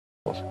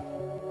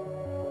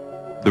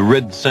The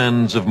red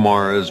sands of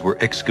Mars were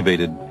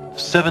excavated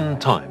 7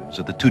 times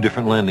at the 2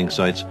 different landing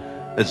sites,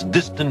 as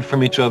distant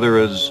from each other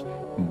as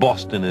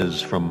Boston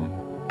is from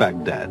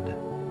Baghdad.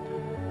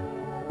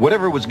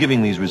 Whatever was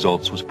giving these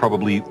results was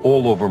probably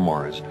all over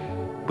Mars,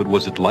 but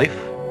was it life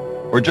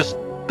or just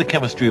the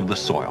chemistry of the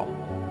soil?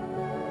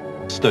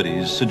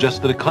 Studies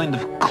suggest that a kind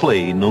of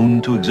clay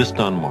known to exist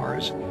on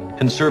Mars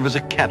can serve as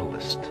a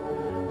catalyst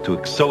to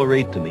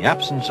accelerate, in the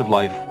absence of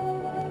life,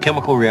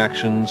 chemical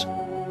reactions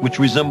which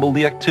resemble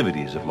the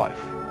activities of life.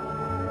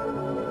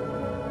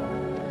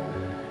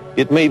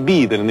 It may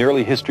be that in the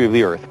early history of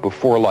the Earth,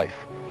 before life,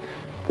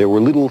 there were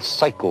little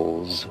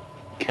cycles,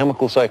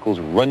 chemical cycles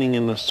running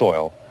in the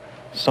soil,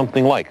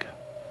 something like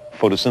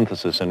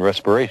photosynthesis and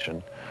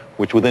respiration,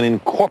 which were then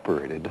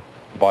incorporated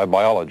by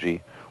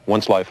biology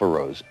once life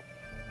arose.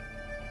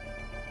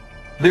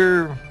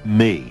 There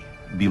may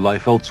be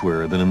life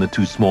elsewhere than in the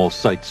 2 small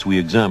sites we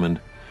examined,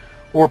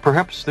 or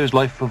perhaps there's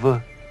life of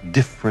a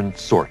different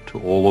sort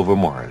all over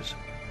Mars.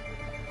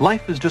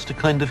 Life is just a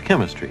kind of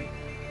chemistry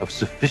of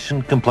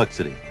sufficient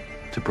complexity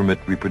to permit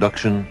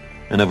reproduction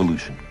and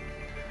evolution.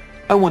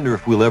 I wonder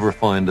if we'll ever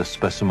find a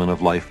specimen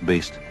of life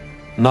based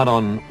not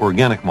on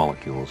organic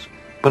molecules,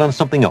 but on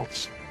something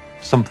else,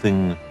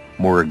 something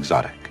more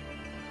exotic.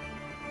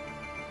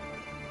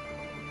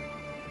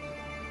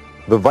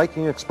 The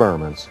Viking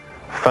experiments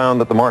found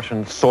that the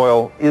Martian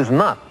soil is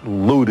not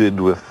loaded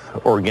with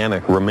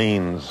organic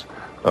remains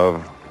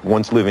of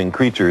once living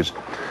creatures.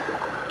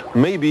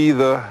 Maybe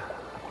the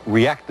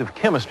reactive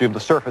chemistry of the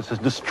surface has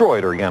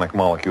destroyed organic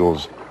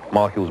molecules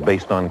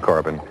based on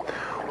carbon.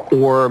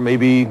 Or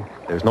maybe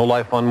there's no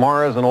life on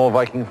Mars and all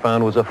Viking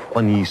found was a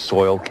funny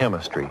soil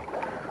chemistry.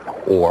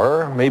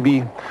 Or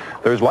maybe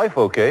there's life,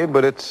 okay,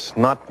 but it's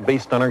not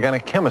based on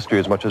organic chemistry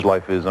as much as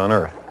life is on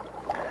Earth.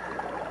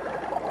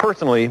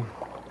 Personally,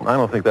 I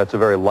don't think that's a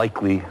very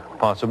likely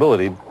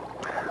possibility.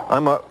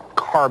 I'm a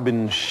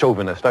carbon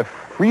chauvinist. I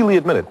freely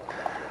admit it.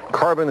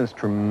 Carbon is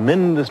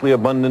tremendously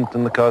abundant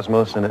in the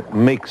cosmos, and it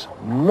makes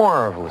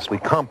marvelously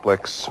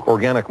complex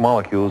organic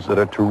molecules that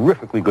are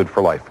terrifically good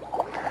for life.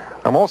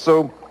 I'm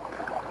also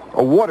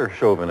a water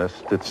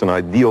chauvinist. It's an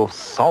ideal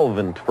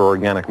solvent for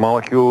organic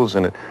molecules,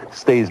 and it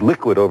stays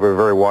liquid over a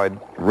very wide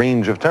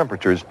range of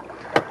temperatures.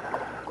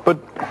 But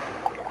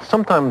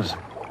sometimes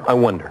I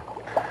wonder,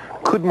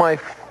 could my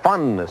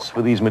fondness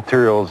for these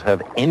materials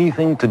have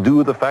anything to do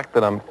with the fact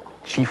that I'm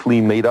chiefly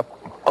made up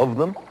of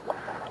them?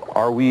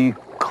 Are we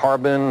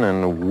carbon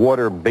and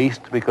water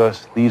based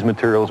because these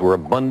materials were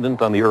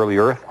abundant on the early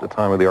Earth at the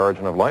time of the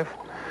origin of life?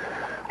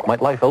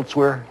 Might life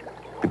elsewhere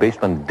be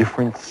based on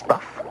different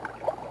stuff?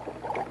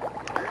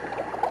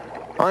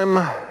 I'm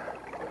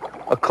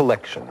a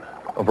collection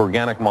of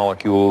organic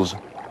molecules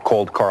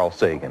called Carl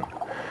Sagan.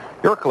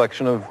 You're a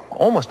collection of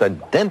almost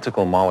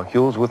identical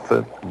molecules with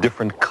a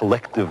different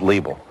collective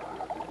label.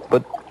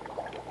 But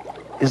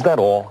is that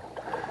all?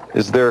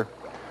 Is there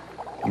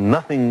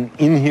nothing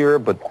in here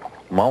but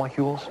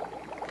molecules?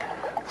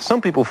 Some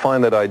people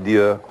find that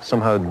idea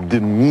somehow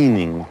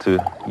demeaning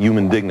to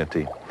human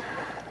dignity.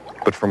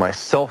 But for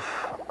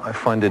myself, I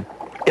find it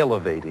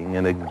elevating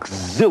and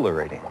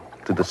exhilarating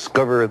to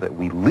discover that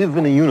we live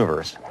in a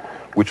universe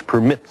which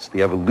permits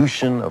the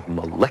evolution of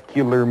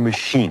molecular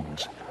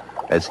machines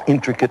as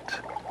intricate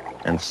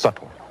and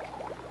subtle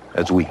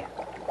as we.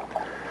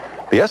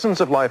 The essence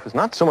of life is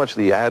not so much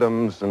the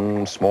atoms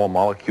and small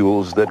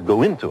molecules that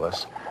go into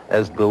us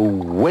as the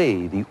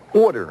way, the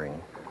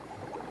ordering,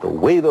 the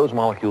way those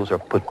molecules are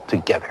put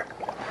together.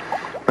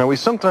 Now, we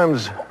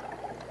sometimes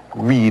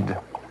read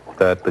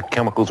that the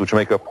chemicals which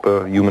make up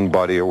a human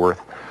body are worth,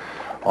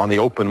 on the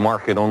open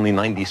market, only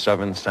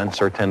 97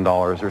 cents or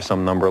 $10 or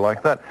some number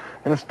like that.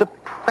 And it's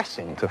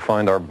depressing to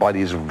find our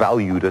bodies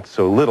valued at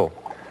so little.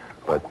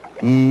 But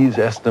these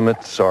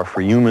estimates are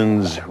for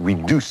humans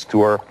reduced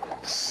to our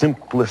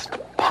simplest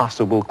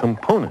possible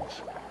components.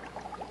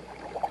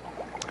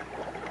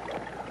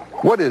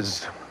 What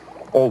is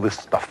all this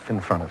stuff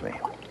in front of me?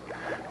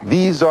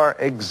 These are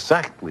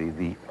exactly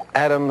the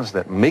atoms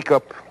that make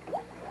up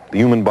the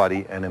human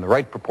body, and in the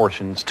right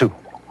proportions too.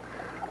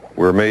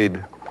 We're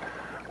made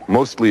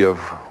mostly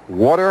of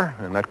water,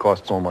 and that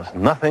costs almost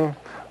nothing.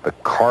 The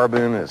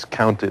carbon is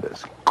counted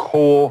as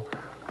coal.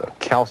 The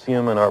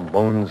calcium in our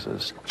bones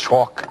is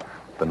chalk.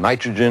 The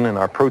nitrogen in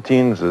our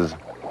proteins is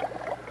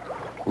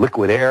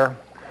liquid air.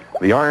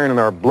 The iron in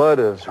our blood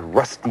is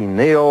rusty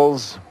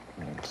nails,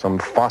 some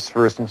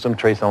phosphorus and some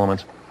trace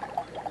elements.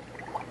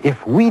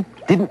 If we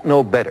didn't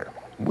know better,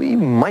 we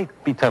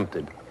might be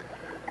tempted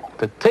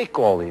to take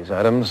all these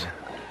atoms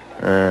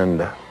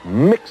and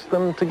mix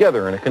them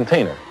together in a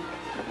container,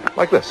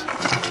 like this.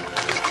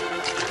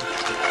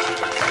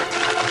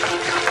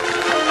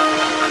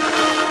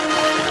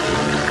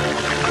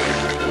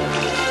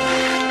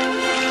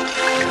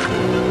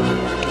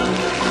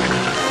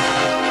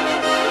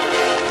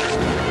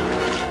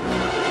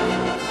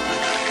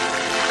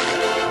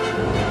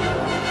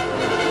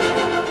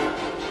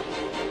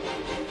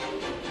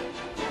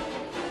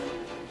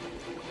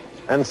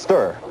 And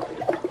stir.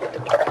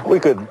 We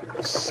could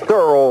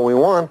stir all we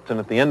want, and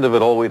at the end of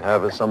it, all we'd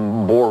have is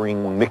some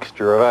boring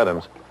mixture of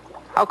atoms.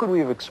 How could we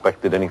have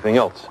expected anything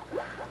else?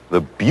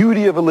 The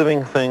beauty of a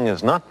living thing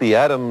is not the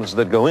atoms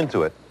that go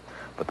into it,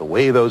 but the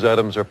way those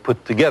atoms are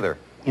put together.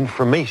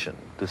 Information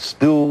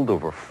distilled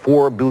over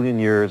 4 billion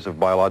years of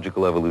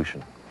biological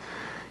evolution.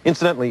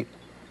 Incidentally,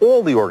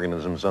 all the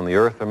organisms on the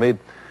Earth are made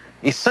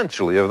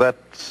essentially of that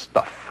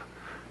stuff.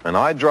 An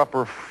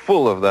eyedropper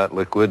full of that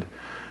liquid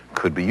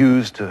could be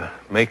used to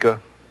make a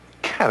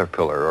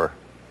caterpillar or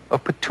a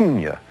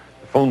petunia,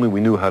 if only we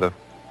knew how to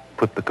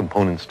put the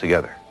components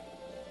together.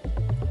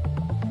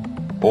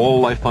 All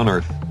life on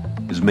Earth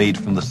is made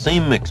from the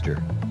same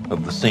mixture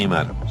of the same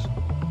atoms.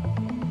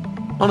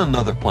 On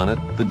another planet,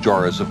 the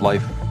jars of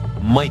life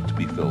might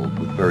be filled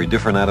with very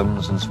different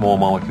atoms and small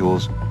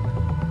molecules,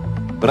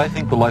 but I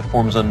think the life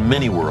forms on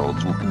many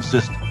worlds will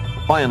consist,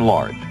 by and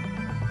large,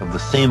 of the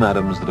same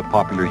atoms that are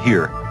popular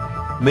here,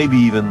 maybe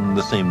even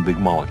the same big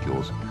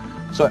molecules.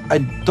 So I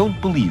don't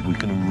believe we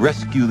can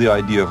rescue the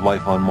idea of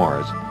life on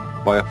Mars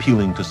by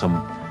appealing to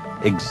some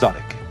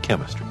exotic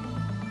chemistry.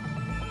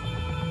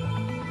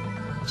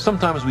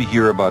 Sometimes we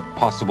hear about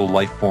possible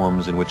life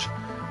forms in which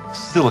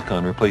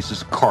silicon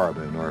replaces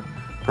carbon, or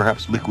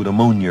perhaps liquid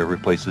ammonia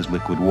replaces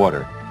liquid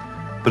water.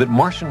 But at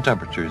Martian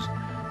temperatures,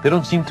 there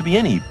don't seem to be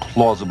any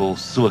plausible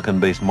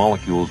silicon-based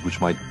molecules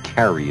which might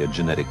carry a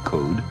genetic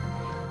code.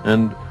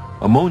 And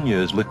ammonia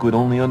is liquid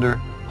only under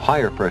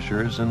higher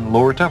pressures and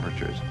lower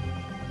temperatures.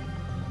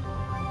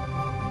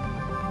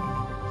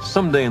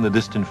 Someday in the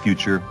distant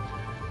future,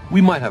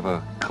 we might have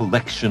a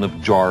collection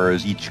of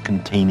jars, each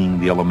containing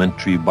the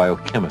elementary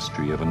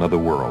biochemistry of another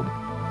world.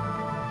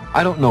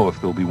 I don't know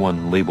if there'll be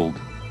one labeled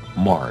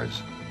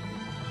Mars,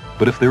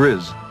 but if there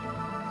is,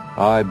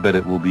 I bet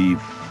it will be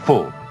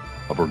full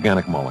of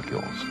organic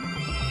molecules.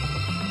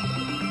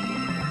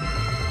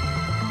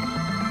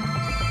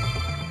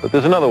 But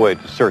there's another way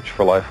to search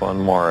for life on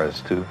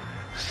Mars, to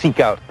seek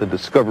out the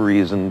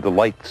discoveries and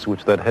delights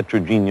which that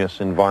heterogeneous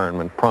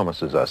environment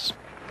promises us.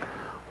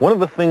 One of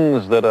the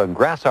things that a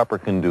grasshopper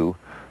can do,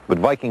 but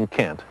Viking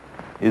can't,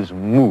 is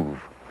move.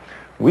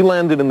 We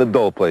landed in the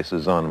dull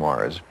places on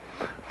Mars.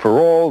 For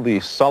all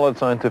the solid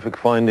scientific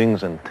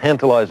findings and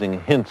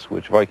tantalizing hints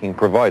which Viking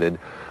provided,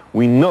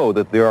 we know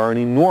that there are an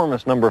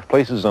enormous number of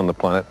places on the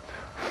planet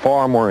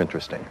far more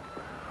interesting.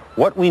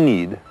 What we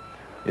need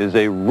is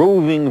a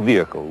roving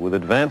vehicle with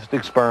advanced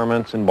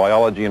experiments in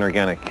biology and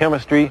organic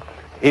chemistry,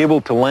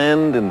 able to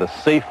land in the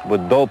safe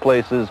but dull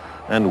places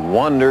and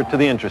wander to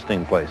the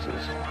interesting places.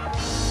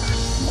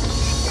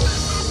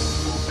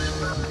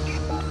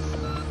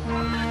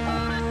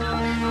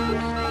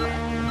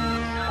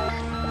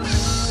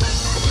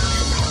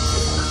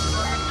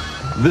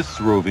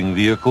 This roving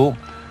vehicle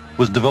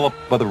was developed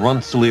by the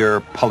Rensselaer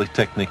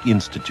Polytechnic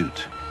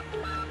Institute.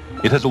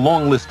 It has a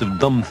long list of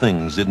dumb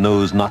things it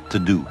knows not to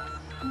do.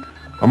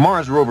 A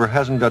Mars rover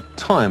hasn't got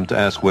time to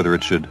ask whether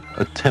it should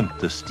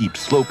attempt a steep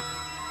slope.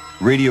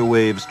 Radio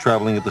waves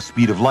traveling at the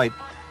speed of light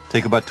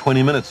take about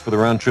 20 minutes for the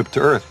round trip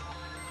to Earth.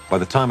 By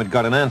the time it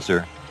got an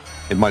answer,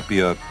 it might be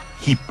a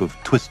heap of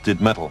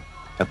twisted metal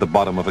at the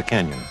bottom of a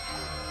canyon.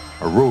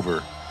 A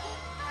rover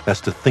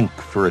has to think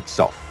for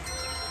itself.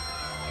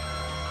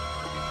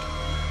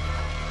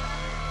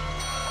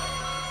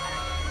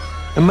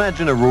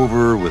 Imagine a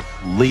rover with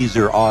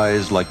laser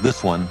eyes like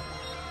this one,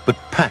 but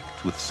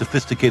packed with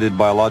sophisticated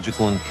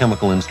biological and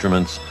chemical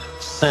instruments,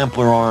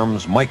 sampler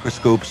arms,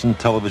 microscopes, and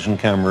television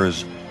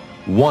cameras,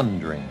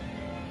 wandering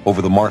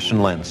over the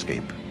Martian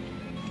landscape.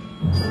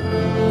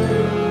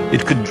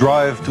 It could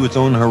drive to its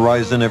own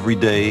horizon every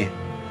day,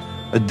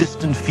 a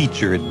distant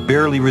feature it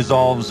barely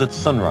resolves at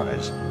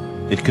sunrise.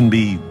 It can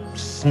be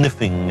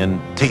sniffing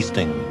and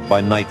tasting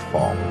by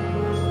nightfall.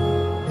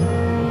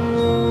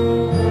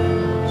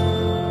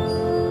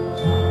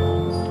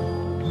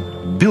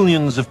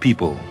 Billions of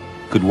people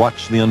could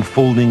watch the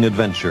unfolding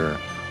adventure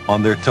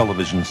on their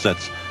television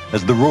sets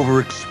as the rover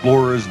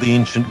explores the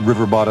ancient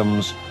river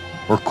bottoms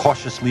or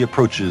cautiously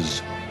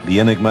approaches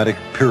the enigmatic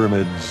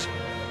pyramids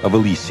of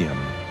Elysium.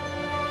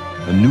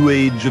 A new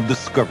age of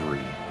discovery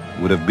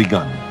would have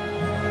begun.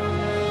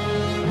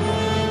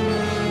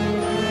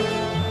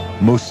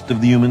 Most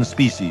of the human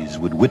species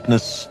would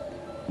witness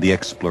the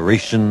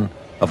exploration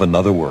of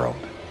another world.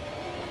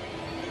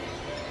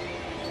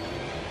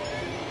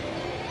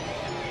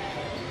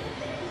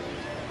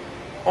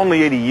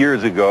 Only 80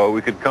 years ago,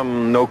 we could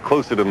come no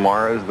closer to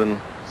Mars than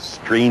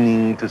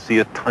straining to see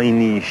a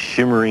tiny,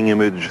 shimmering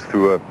image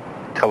through a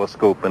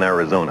telescope in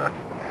Arizona.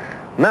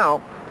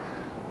 Now,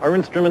 our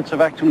instruments have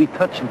actually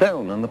touched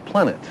down on the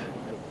planet.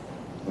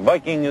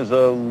 Viking is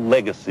a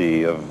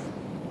legacy of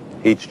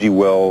H.G.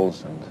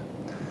 Wells and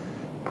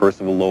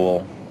Percival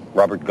Lowell,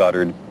 Robert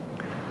Goddard.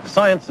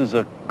 Science is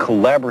a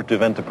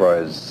collaborative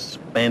enterprise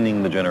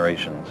spanning the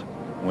generations.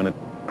 When it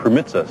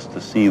permits us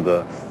to see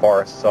the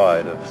far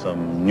side of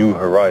some new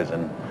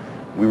horizon,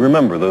 we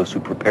remember those who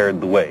prepared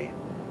the way,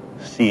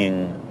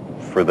 seeing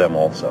for them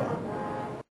also.